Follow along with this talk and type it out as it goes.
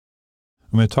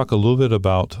I'm going to talk a little bit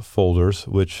about folders,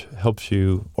 which helps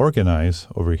you organize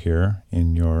over here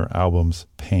in your albums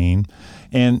pane.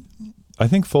 And I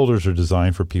think folders are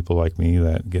designed for people like me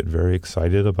that get very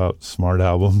excited about smart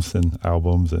albums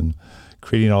and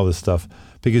creating all this stuff,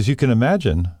 because you can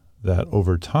imagine that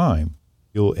over time,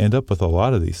 you'll end up with a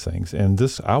lot of these things. And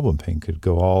this album pane could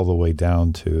go all the way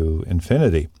down to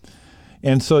infinity.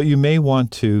 And so you may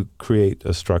want to create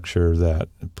a structure that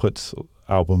puts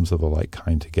albums of a like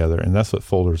kind together, and that's what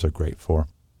folders are great for.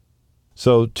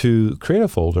 So to create a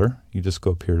folder, you just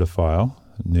go up here to File,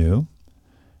 New,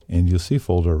 and you'll see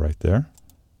Folder right there.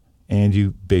 And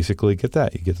you basically get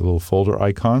that. You get the little folder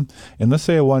icon. And let's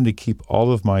say I wanted to keep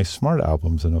all of my smart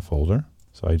albums in a folder.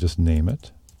 So I just name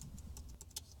it.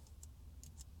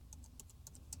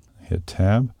 Hit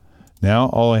Tab. Now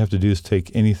all I have to do is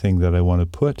take anything that I want to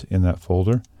put in that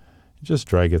folder, just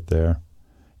drag it there.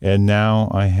 And now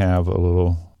I have a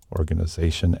little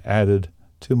organization added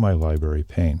to my library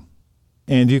pane.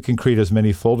 And you can create as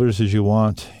many folders as you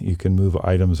want. You can move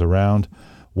items around.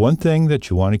 One thing that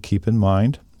you want to keep in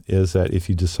mind is that if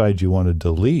you decide you want to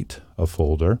delete a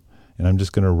folder, and I'm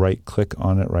just going to right-click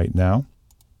on it right now,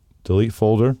 delete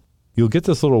folder, you'll get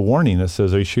this little warning that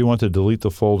says, are you sure you want to delete the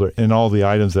folder and all the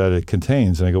items that it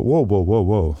contains? And I go, whoa, whoa, whoa,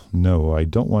 whoa. No, I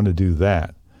don't want to do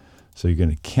that. So you're going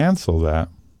to cancel that.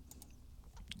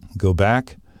 Go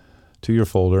back to your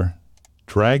folder,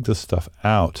 drag the stuff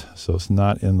out so it's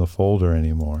not in the folder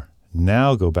anymore.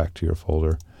 Now go back to your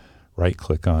folder,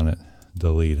 right-click on it,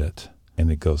 delete it, and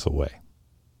it goes away.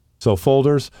 So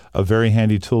folders, a very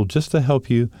handy tool just to help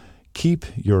you keep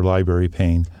your library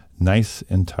pane nice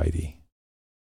and tidy.